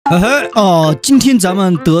今天咱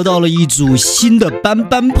们得到了一组新的斑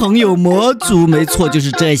斑朋友模组，没错，就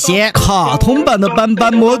是这些卡通版的斑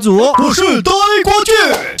斑模组。我是呆瓜姐。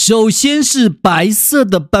首先是白色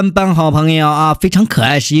的斑斑好朋友啊，非常可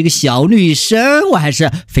爱，是一个小女生，我还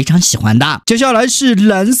是非常喜欢的。接下来是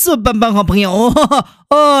蓝色斑斑好朋友，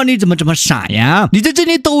你怎么这么傻呀？你在这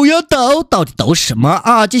里抖呀抖，到底抖什么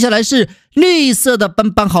啊？接下来是绿色的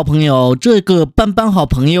斑斑好朋友，这个斑斑好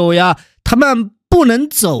朋友呀，他们不能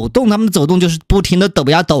走动，他们的走动就是不停的抖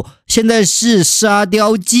呀抖。现在是沙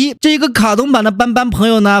雕机，这个卡通版的斑斑朋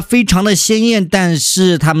友呢，非常的鲜艳，但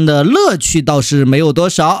是他们的乐趣倒是没有多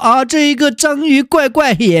少啊。这一个章鱼怪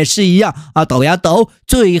怪也是一样啊，抖呀抖。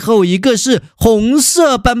最后一个是红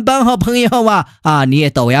色斑斑好朋友啊，你也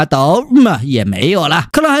抖呀抖，也没有了。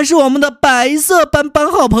看来还是我们的白色斑斑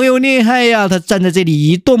好朋友厉害呀，他站在这里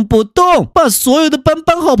一动不动，把所有的斑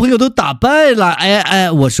斑好朋友都打败了。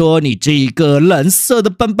我说你这个蓝色的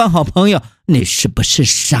斑斑好朋友，你是不是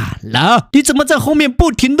傻了？你怎么在后面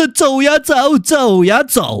不停的走呀走，走呀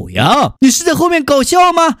走呀？你是在后面搞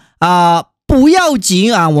笑吗？不要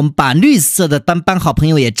紧啊，我们把绿色的斑斑好朋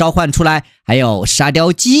友也召唤出来，还有沙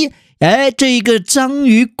雕机，这一个章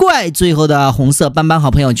鱼怪，最后的红色斑斑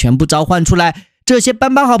好朋友全部召唤出来。这些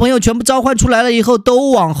斑斑好朋友全部召唤出来了以后，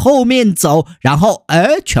都往后面走，然后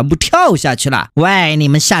全部跳下去了。喂，你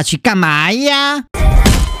们下去干嘛呀？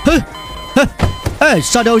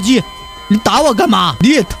沙雕机，你打我干嘛？你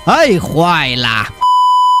也太坏了。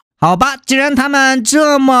好吧，既然他们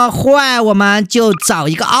这么坏，我们就找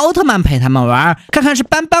一个奥特曼陪他们玩，看看是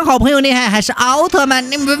斑斑好朋友厉害还是奥特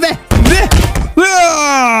曼。你们别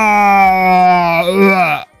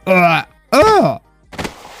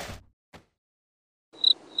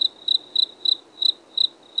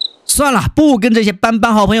算了，不跟这些斑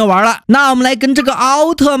斑好朋友玩了，那我们来跟这个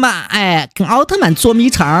奥特曼，跟奥特曼捉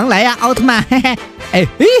迷藏。来呀，奥特曼，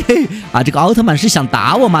这个奥特曼是想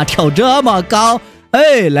打我吗？跳这么高，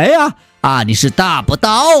来呀，你是打不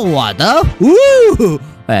到我的，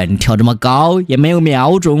你跳这么高也没有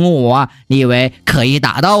瞄准我，你以为可以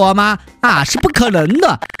打到我吗？是不可能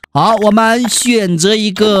的。好，我们选择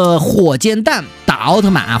一个火箭弹打奥特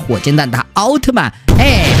曼，火箭弹打奥特曼，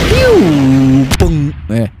嘣，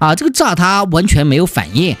这个炸他完全没有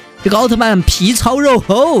反应，这个奥特曼皮糙肉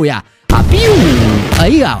厚呀，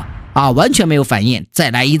完全没有反应。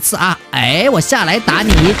再来一次啊，我下来打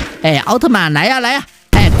你，奥特曼来呀来呀，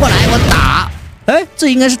过来我打，这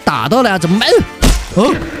应该是打到了呀，怎么没？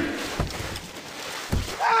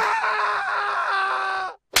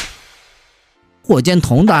火箭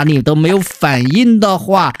筒打你都没有反应的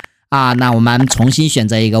话那我们重新选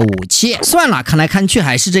择一个武器。算了，看来看去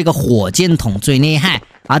还是这个火箭筒最厉害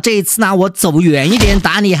这一次呢，我走远一点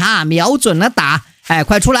打你瞄准了打，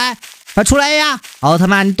快出来，快出来呀！奥特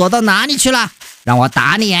曼，你躲到哪里去了？让我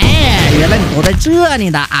打你！原来你躲在这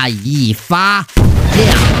里的一发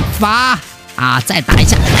两发再打一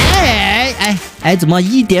下，怎么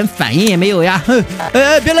一点反应也没有呀？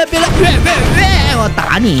别来，我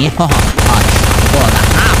打你！我的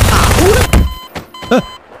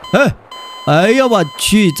哎呀，我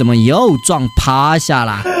去，怎么又撞趴下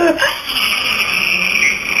了？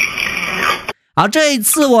好，这一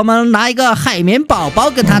次我们拿一个海绵宝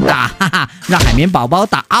宝跟他打，让海绵宝宝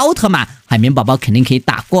打奥特曼，海绵宝宝肯定可以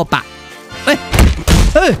打过吧？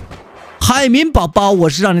海绵宝宝，我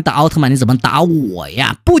是让你打奥特曼，你怎么打我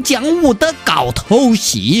呀？不讲武德，搞偷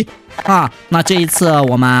袭那这一次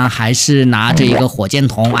我们还是拿着一个火箭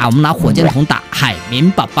筒我们拿火箭筒打海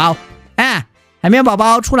绵宝宝。海绵宝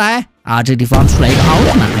宝出来这地方出来一个奥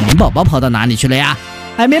特曼，海绵宝宝跑到哪里去了呀？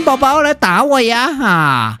海绵宝宝来打我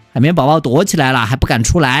呀！海绵宝宝躲起来了，还不敢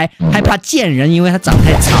出来，害怕见人，因为他长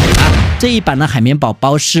太吵了。这一版的海绵宝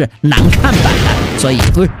宝是难看版的，所以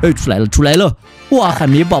出来了！哇，海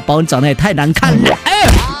绵宝宝长得也太难看了！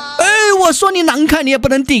我说你难看，你也不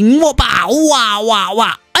能顶我吧！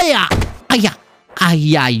哇！哎呀，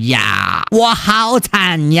我好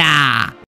惨呀！